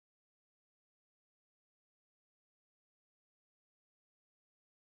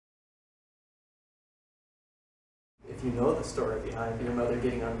if you know the story behind your mother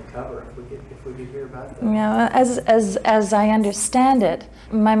getting on the cover, if we could hear about that. Yeah, as I understand it,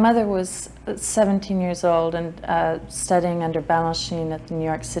 my mother was 17 years old and studying under Balanchine at the New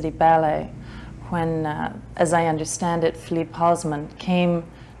York City Ballet when, as I understand it, Philippe Halsman came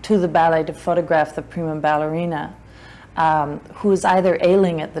to the ballet to photograph the prima ballerina, who was either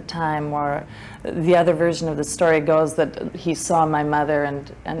ailing at the time, or the other version of the story goes that he saw my mother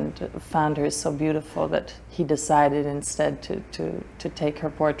and found her so beautiful that he decided instead to take her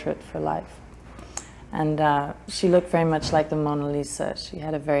portrait for life. And she looked very much like the Mona Lisa. She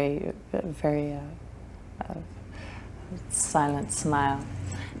had a very silent smile.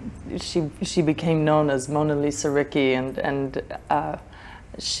 She became known as Mona Lisa Ricky, and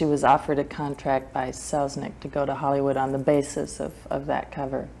she was offered a contract by Selznick to go to Hollywood on the basis of that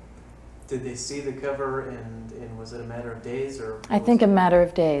cover. Did they see the cover, and was it a matter of days? Or I think a matter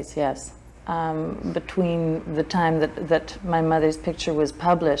of days, yes. Between the time that my mother's picture was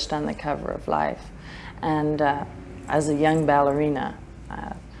published on the cover of Life and as a young ballerina,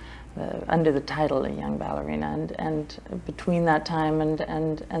 under the title A Young Ballerina, and between that time and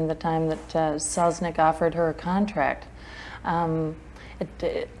the time that Selznick offered her a contract,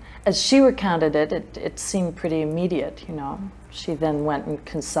 as she recounted it, it seemed pretty immediate, you know. She then went and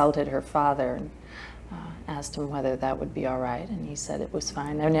consulted her father and asked him whether that would be all right, and he said it was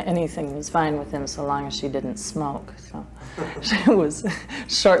fine. Anything was fine with him so long as she didn't smoke. So it was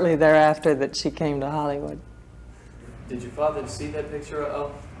shortly thereafter that she came to Hollywood. Did your father see that picture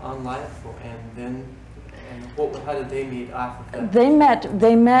on Life, and how did they meet off of that?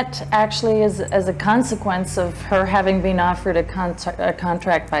 They met actually as a consequence of her having been offered a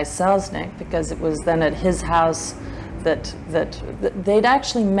contract by Selznick, because it was then at his house that they'd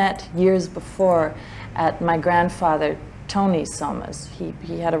actually met years before at my grandfather Tony Soma's.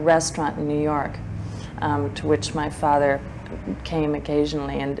 He had a restaurant in New York, to which my father came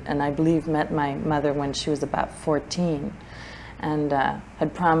occasionally, and I believe met my mother when she was about 14, and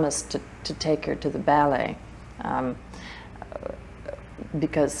had promised to take her to the ballet,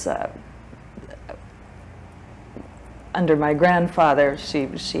 because under my grandfather,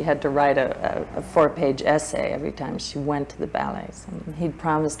 she had to write a 4-page essay every time she went to the ballet. So he'd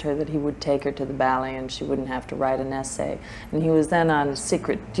promised her that he would take her to the ballet and she wouldn't have to write an essay. And he was then on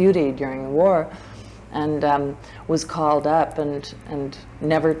secret duty during the war, and was called up and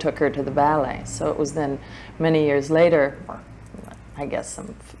never took her to the ballet. So it was then many years later, or I guess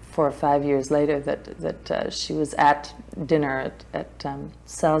some 4 or 5 years later, that she was at dinner at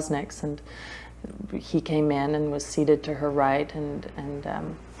Selznick's, and he came in and was seated to her right, and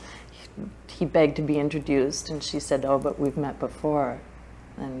he begged to be introduced, and she said, "Oh, but we've met before,"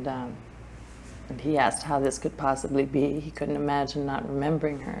 and he asked how this could possibly be. He couldn't imagine not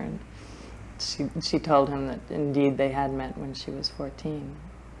remembering her, and she told him that indeed they had met when she was 14.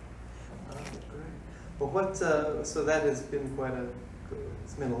 Oh, great. Well, so that has been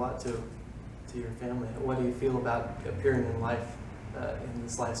it's meant a lot to your family. What do you feel about appearing in Life, in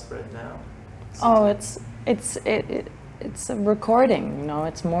this Life spread now? Oh, it's a recording, you know.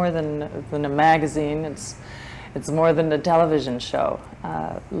 It's more than a magazine. It's more than a television show.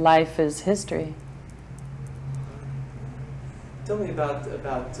 Life is history. Tell me about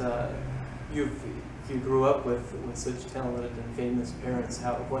you grew up with such talented and famous parents.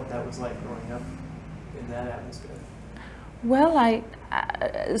 What that was like growing up in that atmosphere. Well,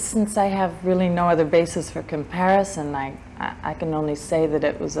 since I have really no other basis for comparison, I can only say that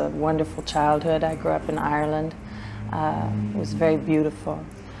it was a wonderful childhood. I grew up in Ireland. It was very beautiful.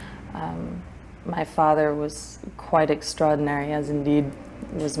 My father was quite extraordinary, as indeed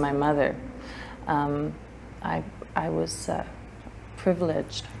was my mother. I was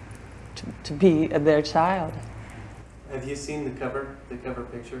privileged to be their child. Have you seen the cover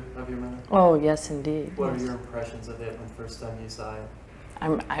picture of your mother? Oh, yes, indeed. What are your impressions of it when the first time you saw it?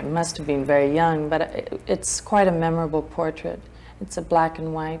 I must have been very young, but it's quite a memorable portrait. It's a black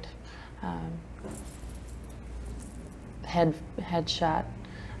and white headshot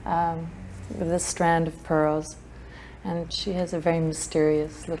with a strand of pearls, and she has a very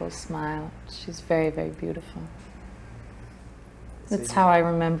mysterious little smile. She's very, very beautiful. That's how I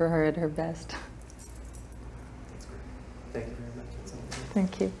remember her at her best. That's great. Thank you very much.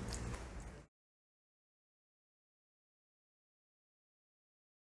 Thank you.